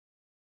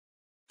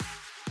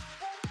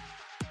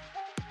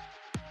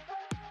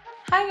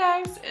Hi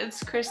guys,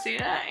 it's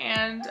Christina,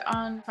 and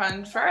on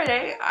Fun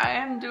Friday I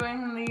am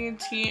doing the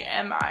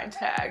TMI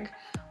tag,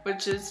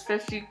 which is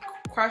 50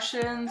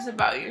 questions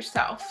about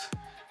yourself.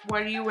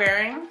 What are you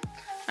wearing?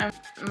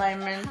 My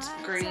mint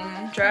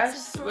green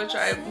dress, which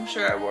I'm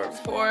sure I wore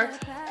before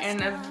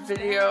in a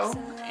video,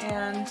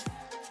 and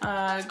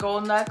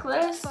gold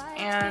necklace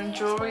and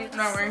jewelry. I'm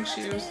not wearing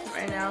shoes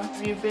right now.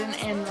 Have you been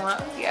in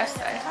love? Yes,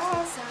 I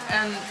have.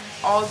 And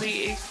all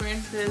the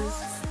experiences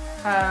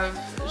have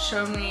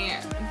shown me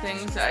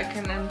things that I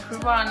can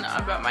improve on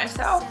about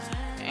myself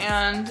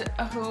and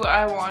who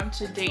I want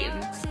to date in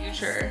the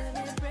future.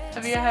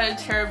 Have you had a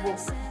terrible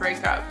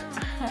breakup?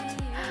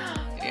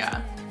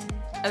 Yeah.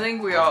 I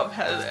think we all have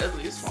had at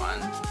least one.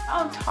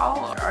 How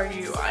tall are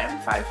you? I am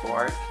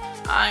 5'4".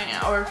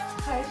 Or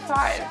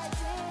 5'5".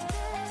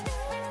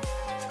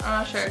 I'm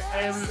not sure.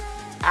 I am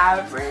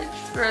average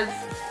for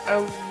a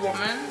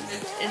woman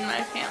that's in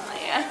my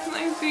family. I'm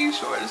like the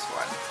shortest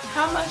one.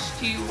 How much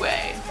do you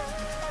weigh?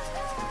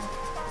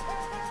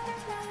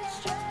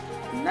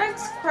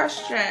 Next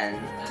question.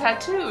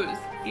 Tattoos.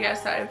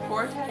 Yes, I have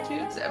 4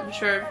 tattoos. I'm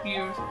sure if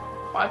you've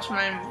watched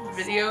my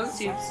videos,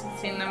 you've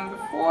seen them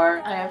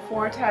before. I have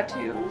 4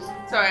 tattoos.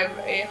 So I have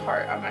a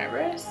heart on my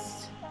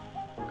wrist.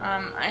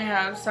 I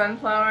have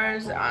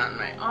sunflowers on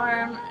my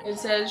arm. It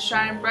says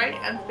shine bright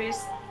and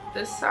face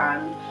the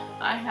sun.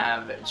 I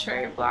have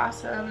cherry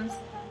blossoms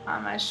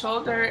on my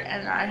shoulder,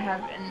 and I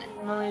have an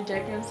Emily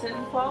Dickinson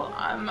quote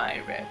on my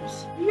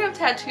ribs. If you have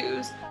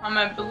tattoos,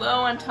 comment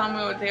below and tell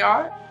me what they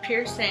are.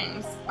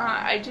 Piercings.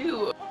 I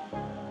do.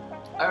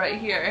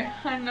 Right here.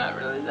 I'm not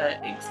really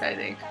that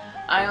exciting.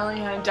 I only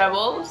have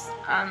doubles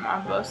on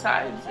both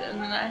sides,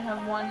 and then I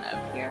have one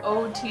up here.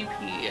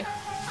 OTP.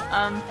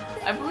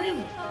 I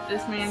believe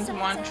this means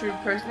one true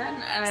person,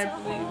 and I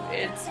believe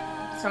it's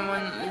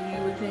someone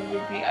you would think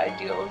would be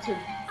ideal to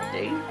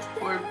date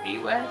or be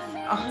with.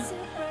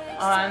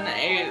 On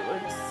a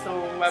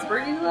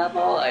celebrity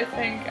level, I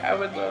think I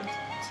would love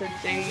to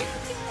date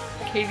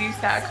Katie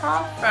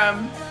Sackhoff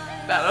from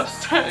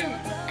Battlestar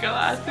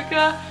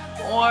Galactica,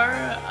 or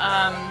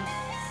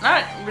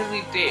not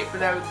really date,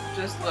 but I would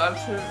just love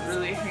to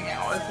really hang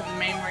out with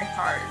Mamrie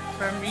Hart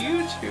from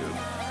YouTube.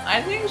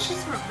 I think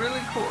she's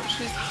really cool.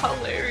 She's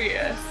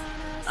hilarious.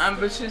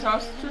 But she's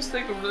also just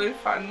like a really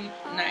fun,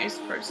 nice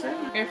person.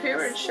 Your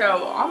favorite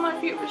show? All my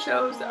favorite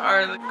shows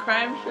are like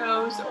crime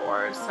shows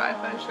or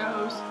sci-fi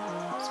shows.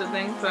 So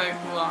things like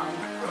Law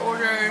and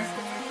Order,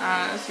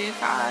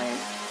 CSI,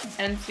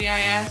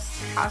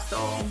 NCIS,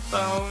 Castle,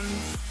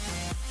 Bones.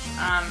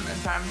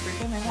 If I'm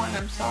forgetting one,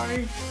 I'm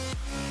sorry.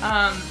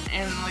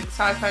 And like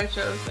sci-fi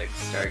shows like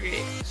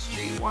Stargate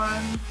Street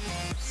 1,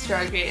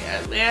 Stargate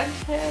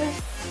Atlantis,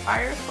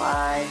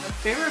 Firefly. My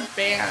favorite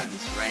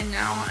bands right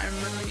now, I'm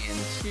really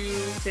into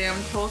Sam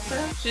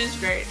Tolson. She's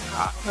great.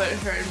 I'll put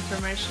her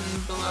information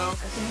below. I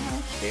think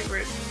my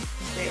favorite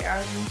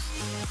band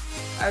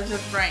as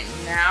of right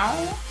now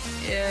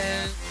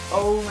is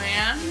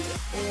Land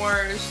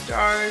or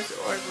Stars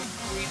or the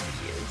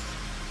Breezies.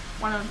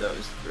 One of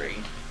those 3.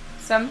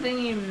 Something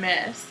you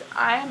miss.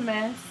 I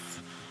miss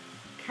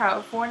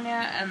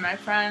California and my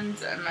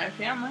friends and my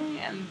family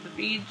and the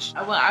beach.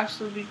 I will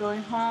actually be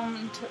going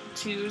home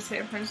to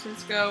San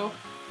Francisco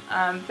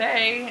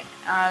Bay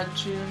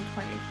June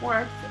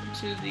 24th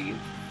to the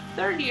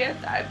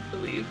 30th, I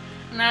believe.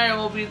 And I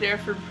will be there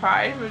for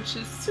Pride, which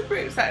is super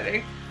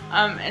exciting.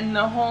 And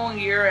the whole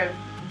year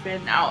I've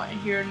been out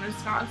here in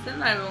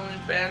Wisconsin, I've only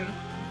been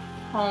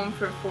home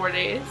for 4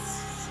 days.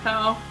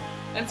 So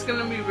it's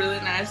gonna be really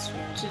nice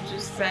to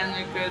just spend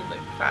a good like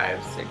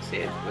 5-6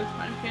 days with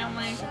my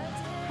family.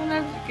 Kind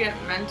of get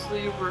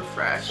mentally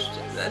refreshed.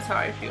 That's how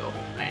I feel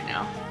right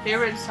now.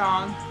 Favorite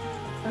song?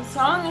 The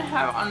song I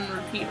have on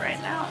repeat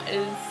right now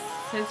is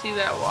Sissy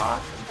That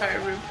Walk by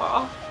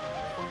RuPaul.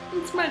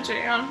 It's my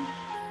jam.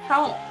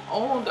 How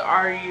old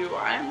are you?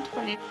 I'm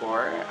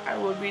 24. I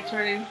will be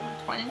turning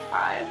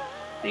 25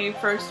 the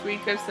first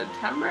week of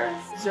September.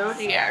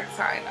 Zodiac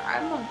sign.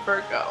 I'm a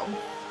Virgo.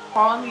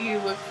 Quality you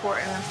look for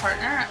in a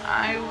partner?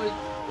 I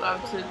would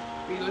love to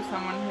be with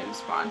someone who's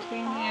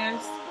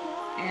spontaneous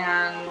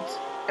and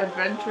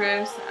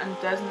adventurous and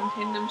doesn't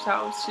take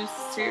themselves too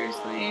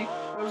seriously,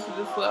 goes with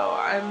the flow.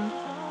 I'm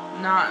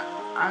not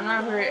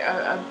very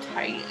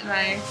uptight, and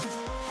I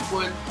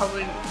would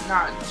probably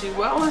not do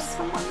well with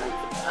someone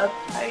that's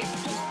uptight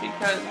just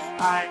because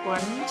I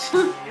wouldn't.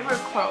 Favorite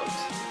quote?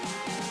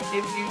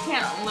 If you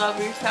can't love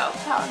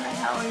yourself, how in the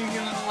hell are you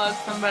gonna love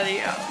somebody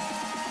else?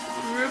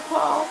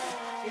 RuPaul.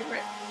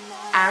 Favorite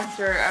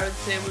actor, I would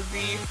say, would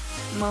be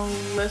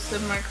Melissa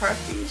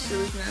McCarthy. She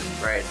was in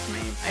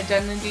Bridesmaids,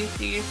 Identity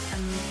Thief,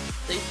 and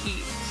The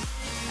Heat,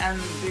 and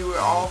they were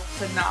all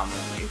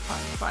phenomenally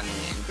funny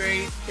and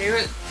great.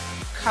 Favorite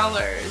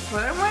colors?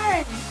 What am I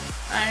wearing?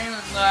 I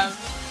love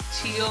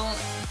teal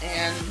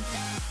and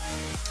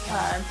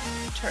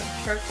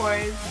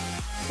turquoise,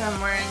 so I'm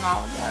wearing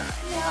all of them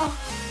right now.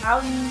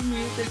 Loud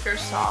music or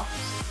soft?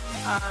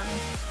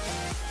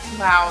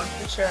 Loud,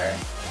 for sure.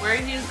 Where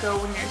do you go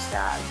when you're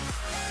sad?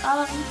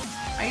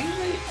 I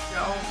usually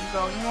don't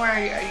go anywhere.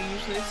 I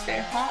usually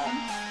stay home,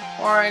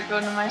 or I go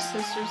to my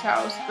sister's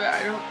house, but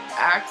I don't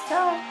act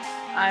out.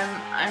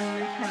 I'm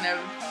the kind of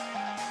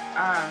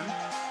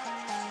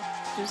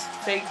just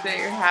fake that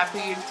you're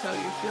happy until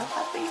you feel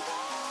happy.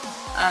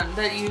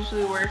 That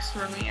usually works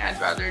for me. I'd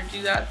rather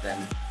do that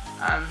than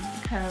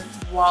kind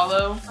of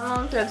wallow. How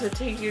long does it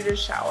take you to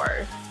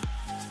shower?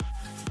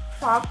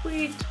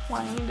 Probably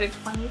 20 to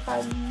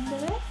 25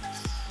 minutes.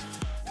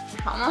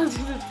 How long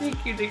does it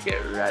take you to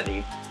get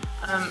ready?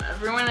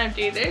 Everyone I've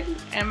dated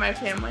and my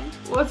family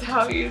will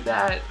tell you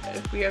that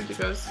if we have to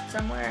go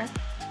somewhere,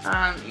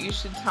 you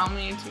should tell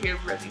me to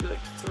get ready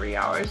like 3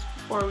 hours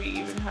before we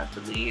even have to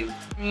leave.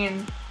 I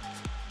mean,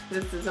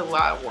 this is a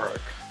lot of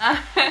work.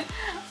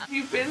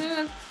 You've been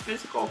in a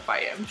physical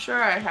fight? I'm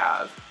sure I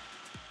have.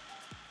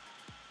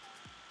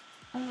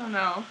 I don't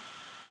know.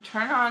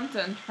 Turn-ons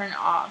and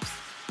turn-offs.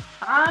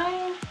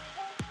 I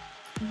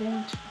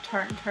think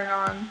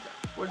turn-on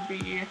would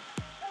be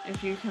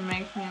if you can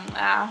make me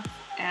laugh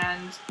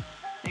and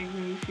make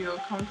me feel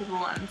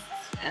comfortable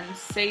and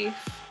safe.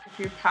 If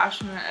you're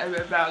passionate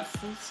about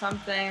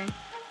something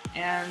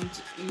and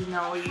you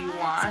know what you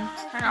want.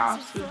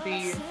 Turn-offs would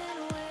be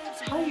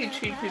how you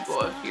treat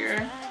people. If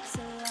you're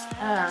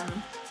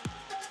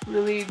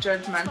really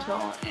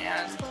judgmental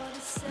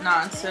and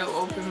not so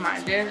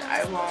open-minded,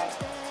 I won't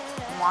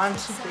want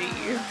to date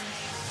you.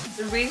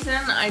 The reason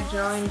I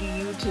joined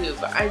YouTube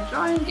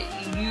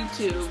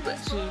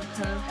to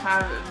kind of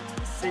have a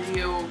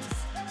video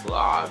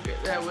blog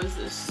that was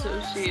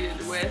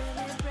associated with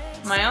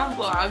my own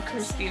blog,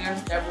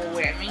 Christina's Double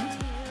Whammy,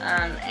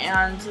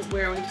 and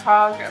where we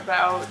talk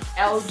about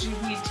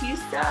LGBT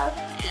stuff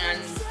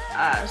and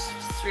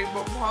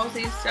cerebral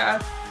palsy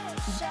stuff,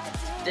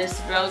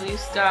 disability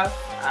stuff,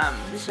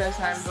 because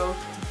I'm both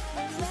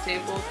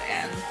disabled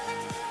and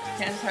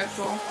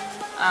pansexual.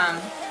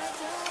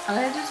 And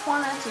I just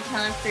wanted to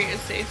kind of create a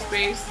safe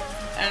space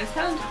and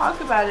kind of talk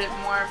about it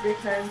more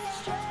because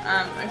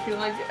I feel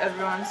like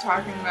everyone's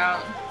talking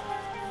about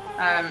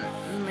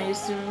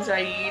Maysoon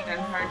Zaid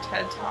and her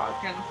TED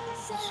Talk and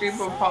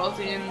cerebral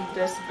palsy and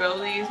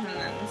disabilities, and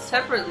then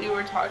separately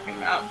we're talking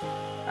about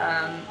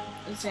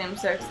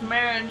same-sex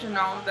marriage and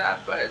all of that,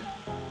 but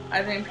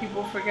I think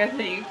people forget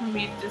that you can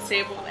be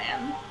disabled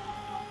and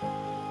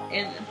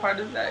in part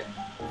of that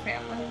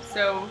family.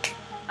 So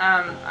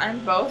I'm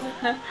both,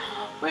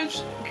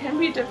 which can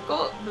be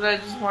difficult, but I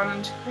just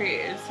wanted to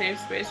create a safe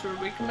space where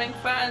we can make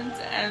friends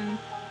and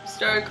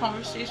start a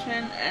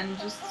conversation and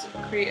just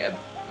create a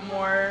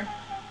more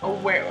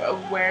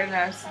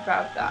awareness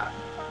about that.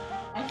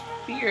 My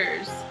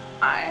fears.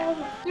 I have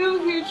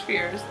 2 huge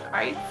fears: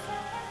 heights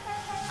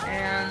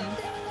and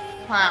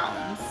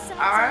clowns.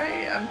 I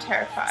am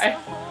terrified.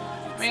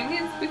 Maybe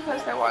it's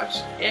because I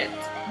watched it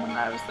when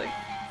I was like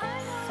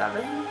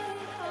 7,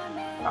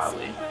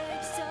 probably.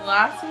 The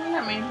last thing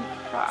that made me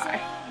cry.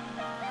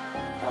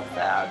 Felt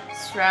sad.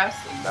 Stress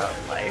about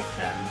life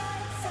and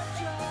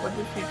what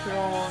the future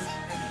holds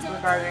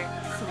regarding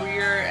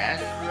career and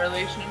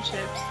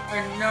relationships,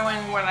 or knowing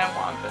what I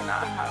want but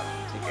not how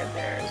to get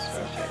there is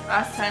frustrating.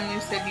 Last time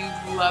you said you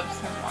love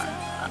someone.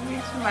 Me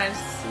to my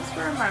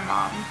sister and my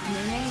mom.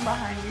 Meaning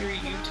behind your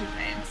YouTube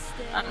name.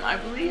 I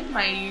believe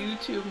my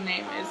YouTube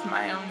name is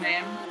my own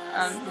name.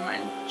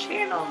 My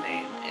channel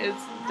name is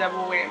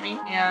Double Whammy,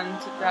 and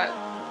that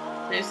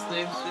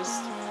basically is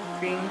just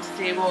being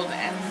disabled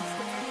and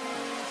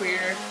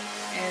queer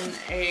in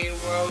a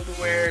world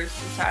where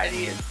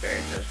society is very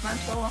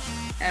judgmental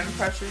and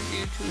pressures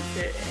you to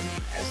fit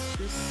in a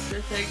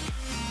specific,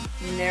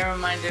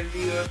 narrow-minded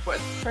view of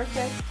what's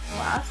perfect. The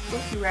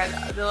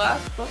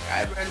last book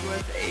I read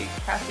was a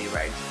Kathy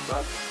Wright's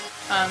book.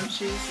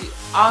 She's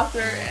the author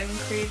and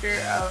creator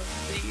of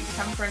the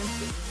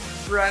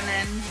Temperance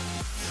Brennan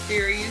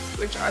series,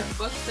 which are the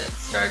books that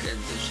started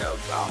the show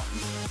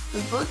Bones.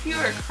 The book you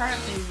are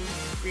currently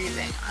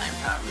reading, I'm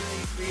not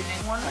really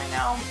reading one right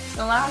now.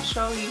 The last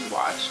show you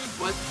watched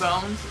was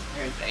Bones.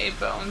 There's a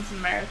Bones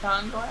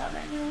marathon going on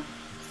right now.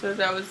 So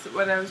that was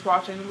what I was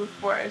watching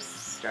before I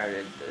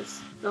started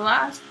this. The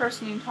last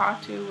person you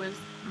talked to was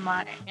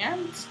my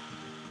aunt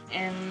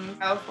in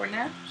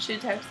California. She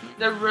texted me.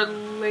 The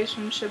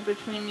relationship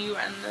between you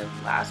and the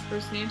last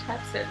person you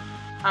texted,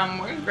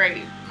 we're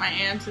great. My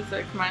aunt is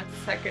like my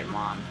second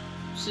mom.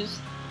 She's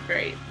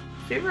great.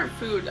 Favorite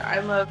food? I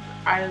love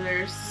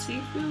either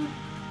seafood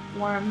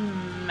or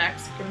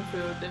Mexican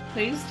food. The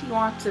place you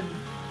want to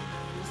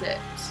visit?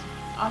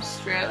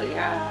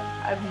 Australia.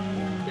 I've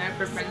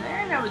never been there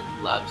and I would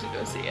love to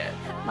go see it.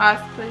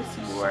 Last place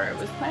you were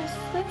was my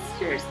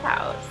sister's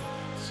house.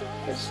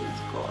 But she's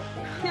cool.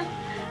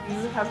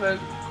 You have a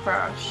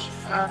crush?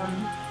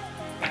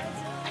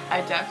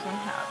 I definitely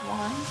have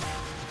one.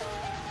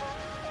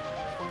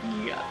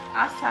 Yeah.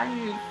 Last time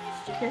you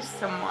kissed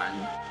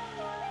someone,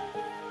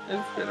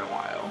 it's been a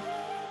while.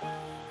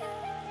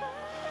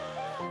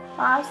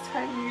 Last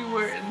time you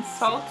were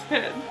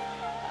insulted,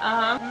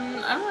 I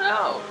don't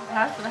know. It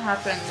hasn't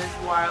happened in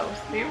a while.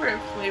 Favorite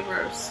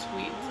flavor of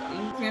sweets?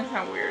 It's gonna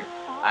sound weird.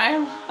 I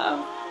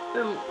love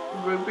the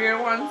root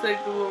beer ones,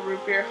 like the little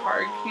root beer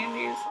hard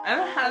candies. I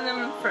haven't had them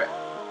in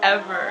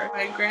forever.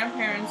 My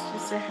grandparents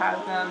used to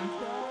have them,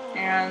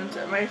 and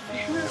my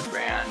favorite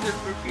brand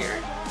of root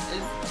beer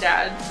is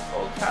Dad's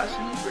Old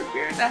Fashioned root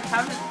beer, and I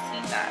haven't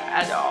seen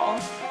that at all.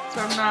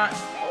 So I'm not...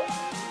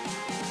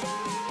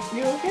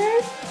 You okay?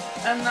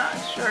 I'm not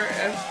sure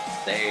if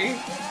they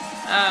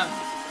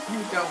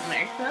don't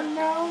make them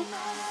now.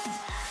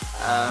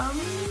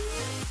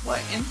 What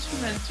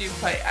instruments do you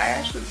play? I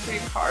actually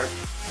played harp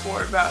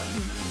for about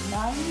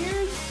 9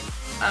 years.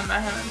 I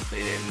haven't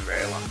played it in a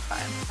very long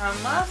time.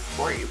 Last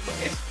sport you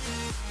played.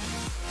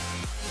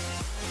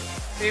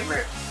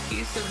 Favorite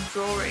piece of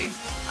jewelry?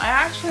 I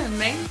actually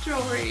make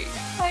jewelry.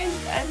 I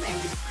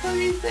make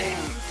pretty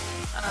things.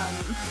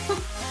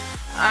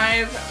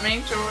 I've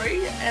made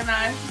jewelry and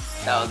I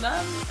sell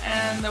them,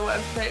 and the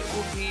website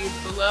will be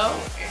below.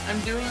 I'm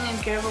doing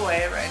a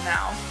giveaway right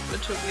now,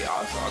 which will be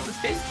also on the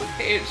Facebook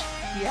page.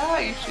 Yeah,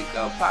 you should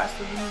go buy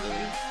something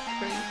really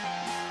pretty.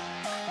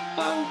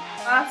 So,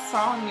 last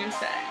song you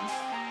sang.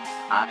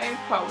 I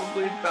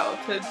probably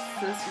belted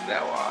Sissy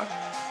That Walk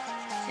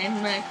in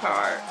my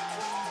car.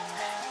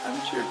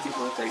 I'm sure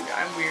people think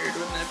I'm weird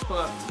when they pull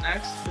up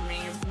next to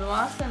me. The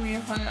last time you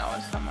hung out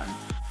with someone,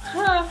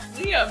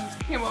 Liam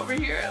came over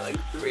here at like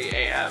 3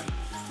 a.m.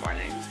 this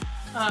morning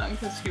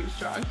because he was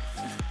drunk.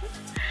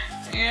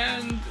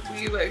 And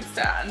we like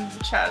sat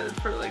and chatted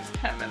for like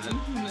 10 minutes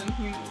and then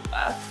he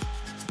left.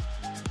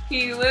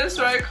 He lives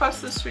right across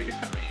the street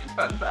from me,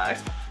 fun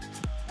fact.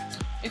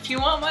 If you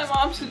want my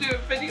mom to do a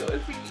video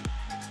with me,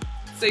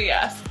 say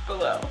yes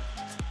below.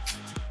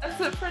 That's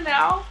it for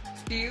now.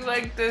 If you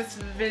like this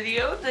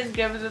video, then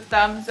give it a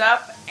thumbs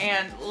up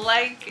and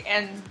like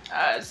and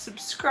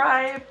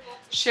subscribe.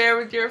 Share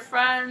with your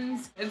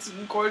friends. It's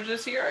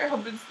gorgeous here. I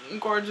hope it's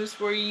gorgeous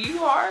where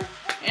you are.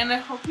 And I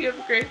hope you have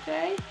a great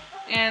day.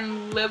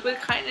 And live with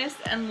kindness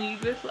and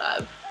lead with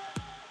love.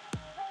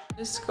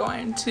 Just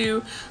going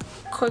to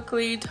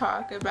quickly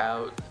talk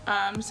about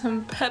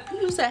some pet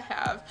peeves I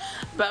have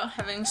about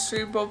having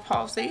cerebral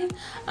palsy.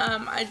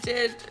 I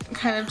did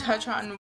kind of touch on